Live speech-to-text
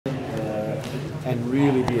and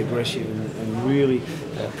really be aggressive and really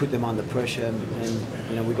put them under pressure. And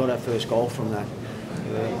you know, we got our first goal from that.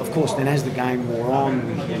 Of course, then as the game wore on,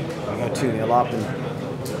 we go 2-0 up, and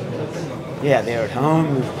yeah, they're at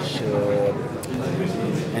home,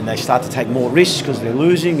 and they start to take more risks because they're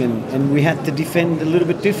losing, and we had to defend a little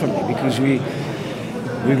bit differently because we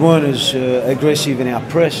weren't as aggressive in our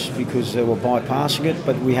press because they were bypassing it,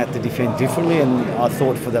 but we had to defend differently. And I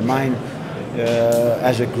thought for the main,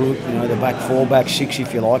 as a group, you know, the back four, back six,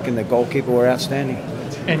 if you like, and the goalkeeper were outstanding.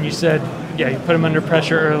 And you said, yeah, you put him under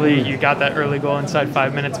pressure early. You got that early goal inside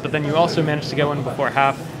 5 minutes, but then you also managed to get one before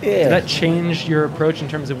half. Yeah. Did that change your approach in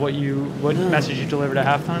terms of what message you delivered at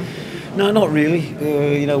halftime? No, not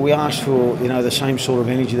really. You know, we asked for, you know, the same sort of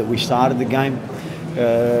energy that we started the game,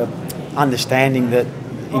 understanding that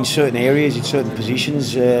in certain areas, in certain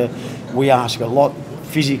positions, we ask a lot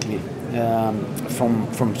physically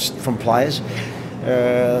from players.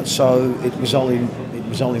 So it was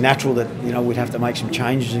only natural that, you know, we'd have to make some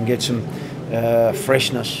changes and get some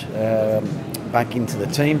freshness back into the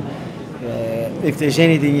team. If there's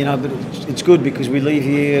anything, you know, but it's good because we leave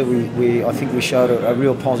here. I think we showed a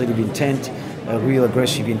real positive intent, a real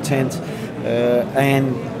aggressive intent,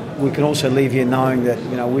 and we can also leave here knowing that,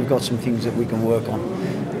 you know, we've got some things that we can work on,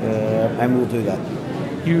 and we'll do that.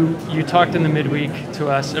 You talked in the midweek to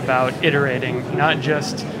us about iterating, not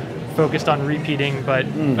just focused on repeating, but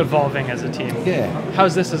evolving as a team. Yeah.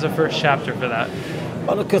 How's this as a first chapter for that?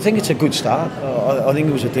 Well, look, I think it's a good start. I think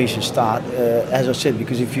it was a decent start, as I said,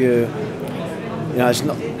 because if you know, it's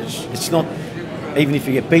not, even if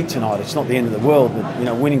you get beat tonight, it's not the end of the world. But you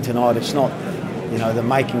know, winning tonight, it's not, you know, the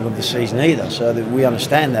making of the season either. So that we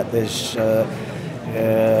understand that there's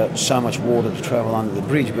so much water to travel under the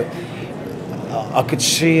bridge, but I could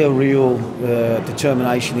see a real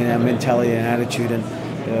determination in our mentality and attitude,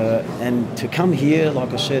 and to come here,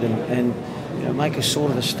 like I said, and you know, make a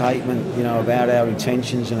sort of a statement, you know, about our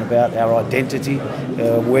intentions and about our identity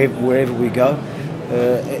wherever we go.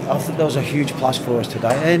 I think that was a huge plus for us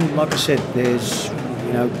today. And like I said, there's,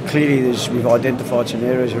 you know, clearly we've identified some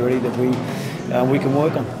areas already that we can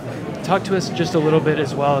work on. Talk to us just a little bit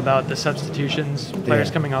as well about the substitutions,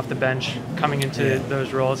 players coming off the bench, coming into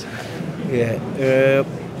those roles. Yeah.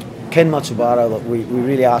 Ken Matsubara, look, we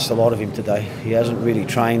really asked a lot of him today. He hasn't really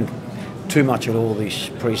trained too much at all this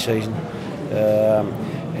pre-season.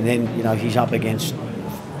 And then, you know, he's up against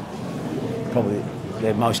probably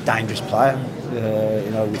their most dangerous player,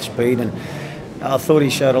 you know, with speed. And I thought he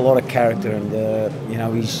showed a lot of character, and, you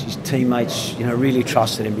know, his teammates, you know, really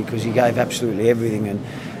trusted him because he gave absolutely everything. And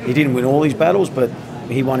he didn't win all his battles, but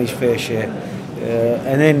he won his fair share.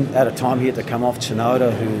 And then at a time he had to come off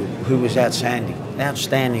Tsunoda, who was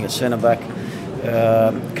outstanding at centre-back,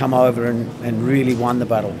 come over and really won the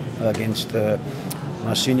battle against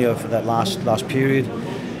Marcinho for that last period.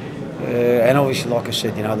 And obviously, like I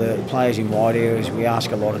said, you know, the players in wide areas, we ask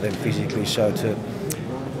a lot of them physically, so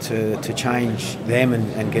to change them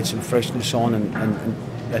and get some freshness on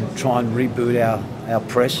and try and reboot our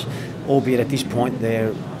press, albeit at this point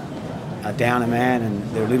they're down a man and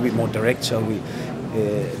they're a little bit more direct, so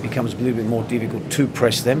it becomes a little bit more difficult to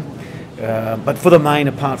press them. But for the main,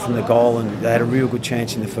 apart from the goal, and they had a real good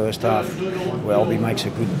chance in the first half, where Albie makes a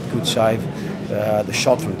good save. The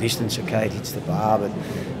shot from distance, okay, it hits the bar,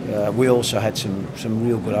 but we also had some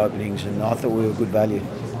real good openings, and I thought we were good value.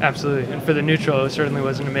 Absolutely, and for the neutral, it certainly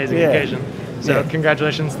was an amazing occasion. So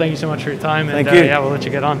congratulations, thank you so much for your time, and thank you. Yeah, we'll let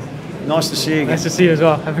you get on. Nice to see you again. Nice to see you as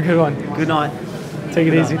well. Have a good one. Good night. Take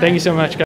it easy. Thank you so much, guys.